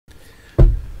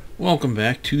Welcome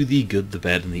back to The Good, the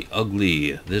Bad, and the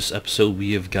Ugly. This episode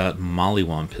we have got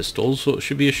Maliwan pistols, so it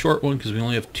should be a short one because we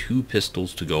only have 2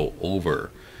 pistols to go over.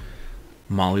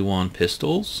 Maliwan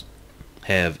pistols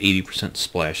have 80%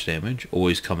 splash damage,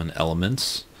 always come in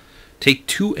elements. Take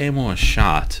 2 ammo a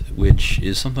shot, which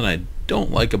is something I don't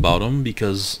like about them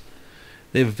because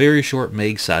they have very short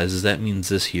mag sizes. That means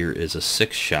this here is a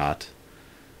 6 shot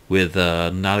with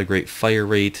not a great fire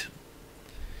rate.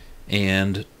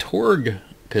 And Torg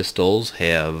pistols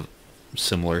have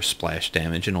similar splash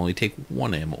damage and only take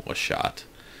 1 ammo a shot.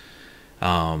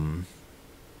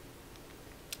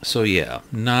 So yeah,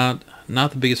 not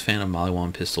the biggest fan of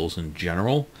Maliwan pistols in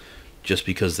general, just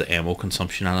because the ammo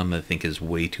consumption on them I think is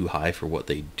way too high for what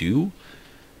they do.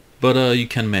 But you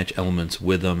can match elements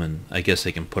with them, and I guess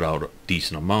they can put out a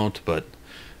decent amount, but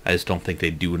I just don't think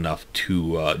they do enough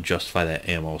to justify that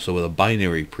ammo. So with a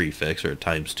binary prefix, or a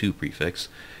 ×2 prefix,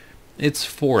 it's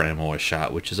 4 ammo a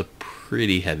shot, which is a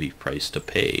pretty heavy price to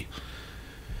pay.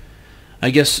 I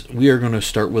guess we are going to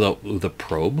start with a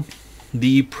probe.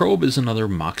 The probe is another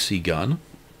Moxie gun.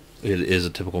 It is a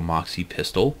typical Moxie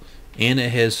pistol, and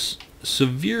it has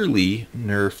severely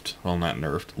nerfed, well not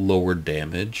nerfed, lowered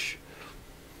damage.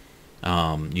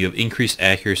 You have increased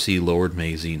accuracy, lowered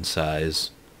magazine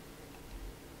size.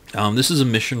 This is a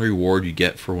mission reward you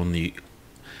get for one of the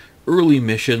early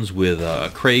missions with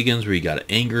Kragans, where you gotta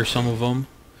anger some of them.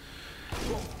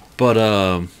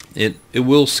 But it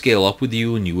will scale up with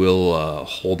you, and you will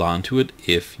hold on to it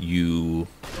if you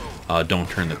don't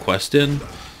turn the quest in.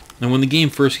 And when the game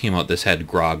first came out, this had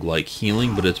grog-like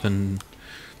healing, but it's been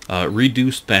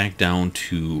reduced back down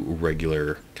to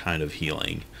regular kind of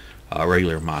healing.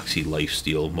 Regular Moxie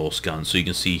lifesteal, most guns. So you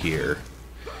can see here,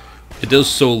 it does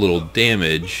so little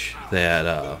damage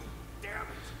that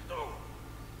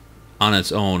on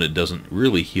its own it doesn't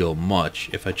really heal much.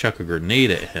 If I chuck a grenade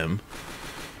at him,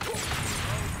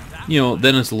 you know,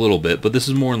 then it's a little bit, but this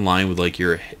is more in line with like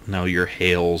your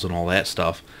hails and all that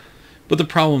stuff. But the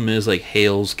problem is, like,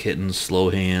 hails, kittens, slow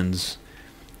hands,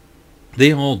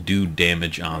 they all do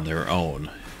damage on their own.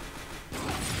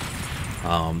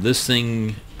 This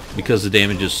thing, because the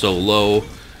damage is so low,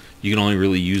 you can only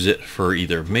really use it for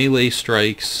either melee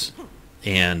strikes,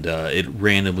 and it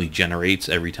randomly generates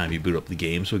every time you boot up the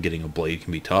game, so getting a blade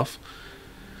can be tough.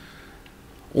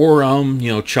 Or,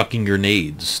 you know, chucking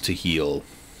grenades to heal.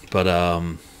 But,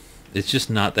 it's just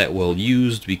not that well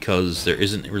used because there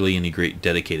isn't really any great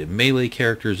dedicated melee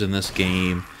characters in this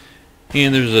game,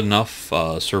 and there's enough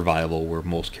survival where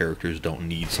most characters don't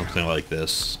need something like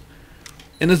this.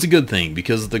 And it's a good thing,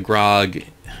 because the grog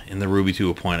and the Ruby to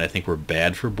a point I think were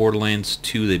bad for Borderlands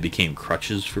 2. They became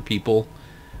crutches for people,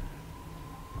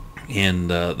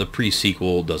 and the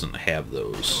pre-sequel doesn't have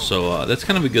those, so that's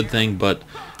kind of a good thing. But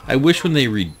I wish when they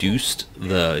reduced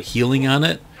the healing on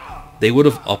it, they would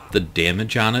have upped the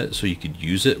damage on it so you could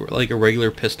use it like a regular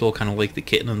pistol, kind of like the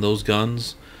kitten and those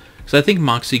guns. Because I think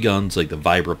Moxie guns like the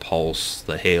Vibra Pulse,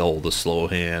 the Hail, the Slow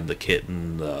Hand, the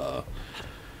Kitten,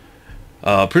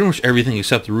 pretty much everything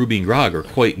except the Ruby and Grog are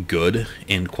quite good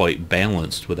and quite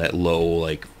balanced with that low,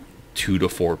 like 2 to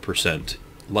 4%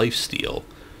 lifesteal.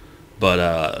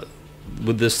 But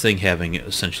with this thing having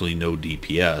essentially no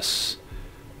DPS,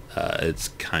 it's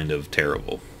kind of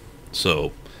terrible.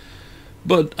 So,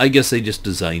 but I guess they just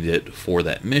designed it for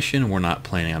that mission. We're not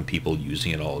planning on people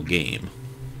using it all game.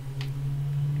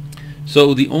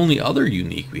 So the only other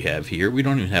unique we have here, we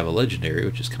don't even have a legendary,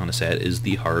 which is kind of sad, is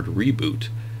the hard reboot,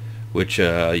 which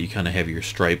you kind of have your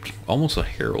striped, almost a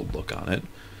herald look on it.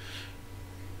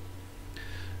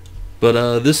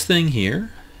 But this thing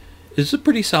here is a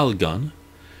pretty solid gun.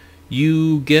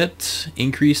 You get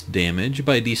increased damage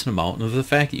by a decent amount, and the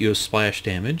fact that you have splash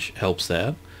damage helps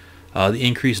that. The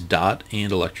increased dot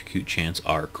and electrocute chance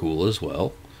are cool as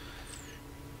well.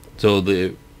 So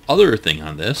the other thing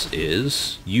on this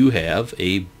is you have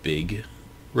a big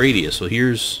radius. So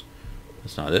here's,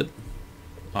 that's not it.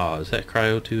 Oh, is that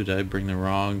cryo too? Did I bring the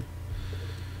wrong?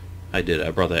 I did,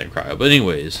 I brought that in cryo. But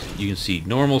anyways, you can see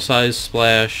normal size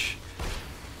splash,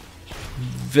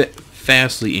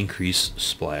 vastly increased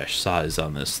splash size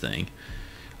on this thing.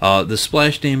 The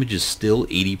splash damage is still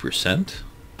 80%.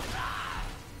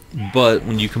 But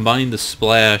when you combine the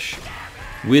splash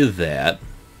with that,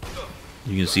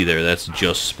 you can see there, that's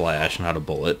just splash, not a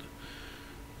bullet.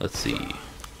 Let's see.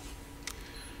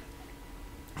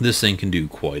 This thing can do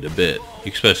quite a bit,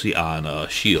 especially on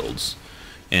shields.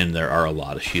 And there are a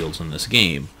lot of shields in this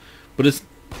game. But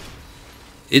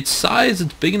its size,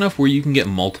 it's big enough where you can get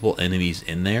multiple enemies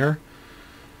in there.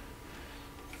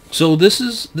 So this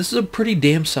is a pretty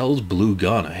damn solid blue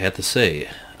gun, I have to say.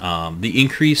 The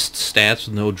increased stats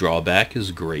with no drawback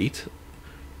is great.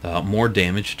 More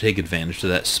damage to take advantage of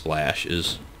that splash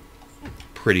is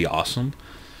pretty awesome.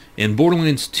 In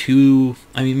Borderlands 2,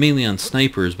 I mean mainly on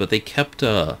snipers, but they kept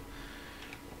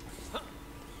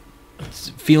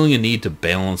feeling a need to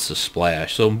balance the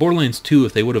splash. So in Borderlands 2,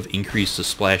 if they would have increased the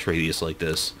splash radius like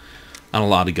this on a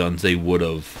lot of guns, they would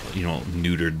have, you know,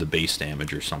 neutered the base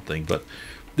damage or something. But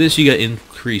this, you got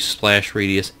increased splash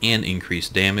radius and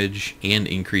increased damage and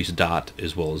increased dot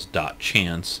as well as dot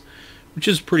chance, which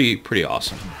is pretty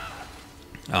awesome.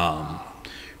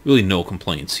 Really no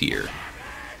complaints here.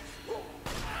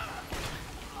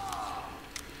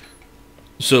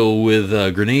 So with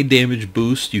grenade damage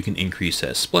boost, you can increase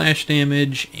that splash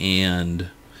damage, and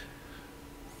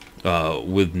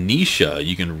with Nisha,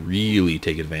 you can really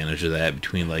take advantage of that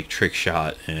between like Trick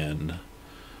Shot and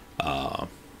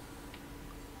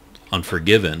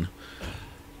Unforgiven.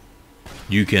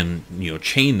 You can, you know,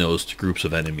 chain those to groups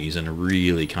of enemies and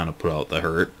really kind of put out the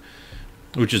hurt,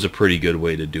 which is a pretty good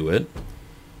way to do it.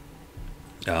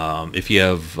 If you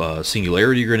have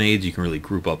singularity grenades, you can really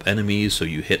group up enemies, so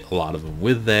you hit a lot of them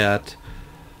with that.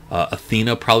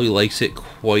 Athena probably likes it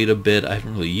quite a bit. I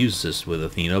haven't really used this with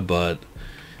Athena, but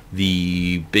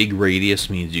the big radius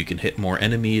means you can hit more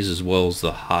enemies, as well as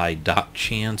the high dot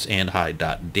chance and high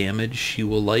dot damage she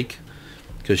will like,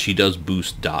 because she does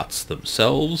boost dots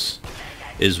themselves,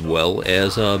 as well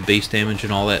as base damage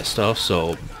and all that stuff.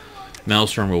 So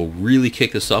Maelstrom will really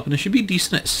kick this up, and it should be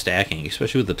decent at stacking,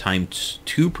 especially with the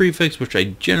 ×2 prefix, which I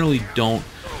generally don't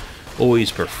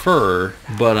always prefer,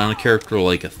 but on a character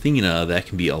like Athena, that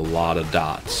can be a lot of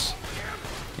dots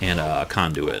and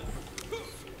conduit.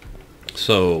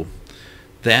 So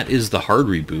that is the hard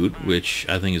reboot, which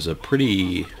I think is a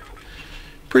pretty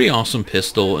awesome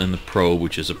pistol, and the Pro,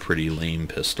 which is a pretty lame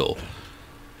pistol.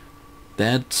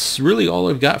 That's really all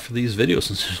I've got for these videos,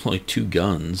 since there's only 2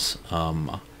 guns.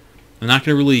 I'm not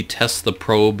going to really test the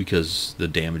Pro because the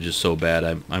damage is so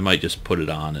bad. I might just put it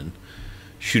on and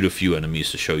shoot a few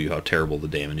enemies to show you how terrible the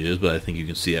damage is, but I think you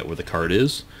can see that where the card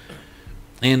is.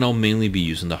 And I'll mainly be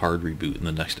using the hard reboot in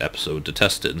the next episode to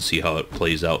test it and see how it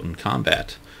plays out in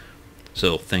combat.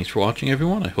 So thanks for watching,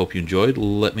 everyone. I hope you enjoyed.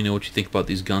 Let me know what you think about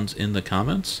these guns in the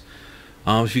comments.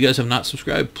 If you guys have not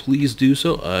subscribed, please do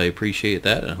so. I appreciate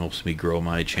that, and it helps me grow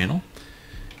my channel.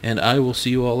 And I will see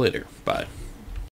you all later. Bye.